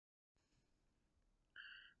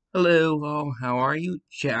Hello, all. How are you?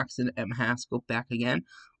 Jackson M. Haskell back again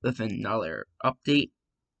with another update,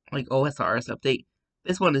 like OSRS update.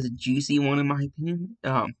 This one is a juicy one in my opinion.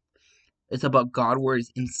 It's about God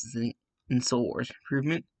Wars Instant in Soul Wars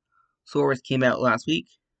improvement. Soul Wars came out last week.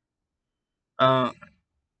 Uh,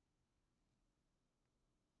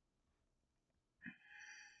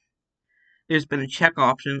 there's been a check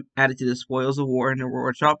option added to the Spoils of War in the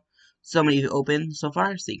reward shop. So many open so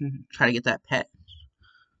far, so you can try to get that pet.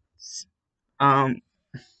 Um,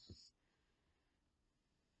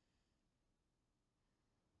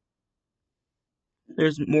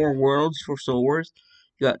 there's more worlds for Soul Wars.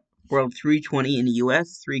 You got World 320 in the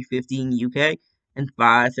US, 350 in the UK, and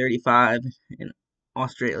 535 in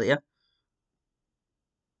Australia.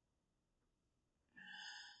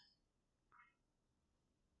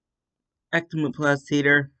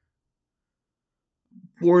 Ectomoplastator.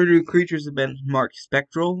 4 new creatures have been marked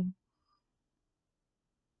spectral,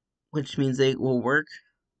 which means they will work.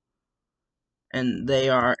 And they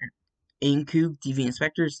are Incu, Deviant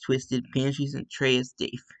Specters, Twisted Banshees, and Treyas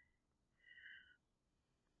Dave.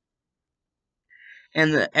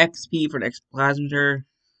 And the XP for the Explasmator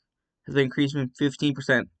has been increased from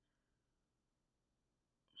 15%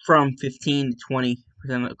 from 15 to 20%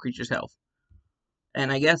 of the creature's health.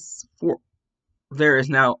 And I guess there is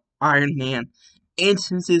now Iron Man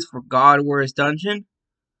instances for God Wars Dungeon,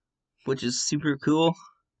 which is super cool.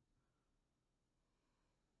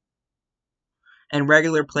 And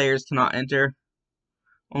regular players cannot enter.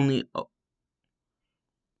 Only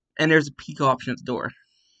and there's a peek option at the door.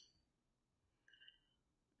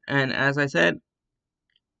 And as I said,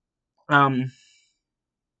 top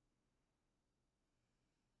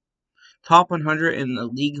 100 in the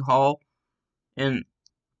league hall in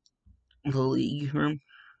the league room.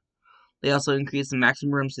 They also increased the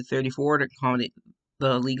maximum rooms to 34 to accommodate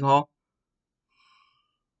the league hall.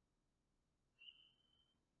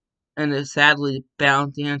 And sadly, the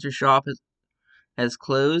Bounty Hunter shop has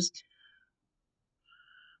closed.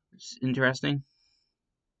 Which is interesting.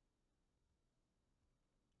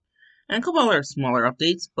 And a couple other smaller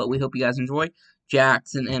updates, but we hope you guys enjoy.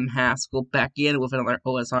 Jackson M. Haskell back in with another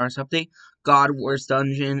OSRS update. God Wars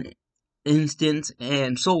Dungeon Instance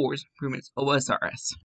and Soul Wars Improvements OSRS.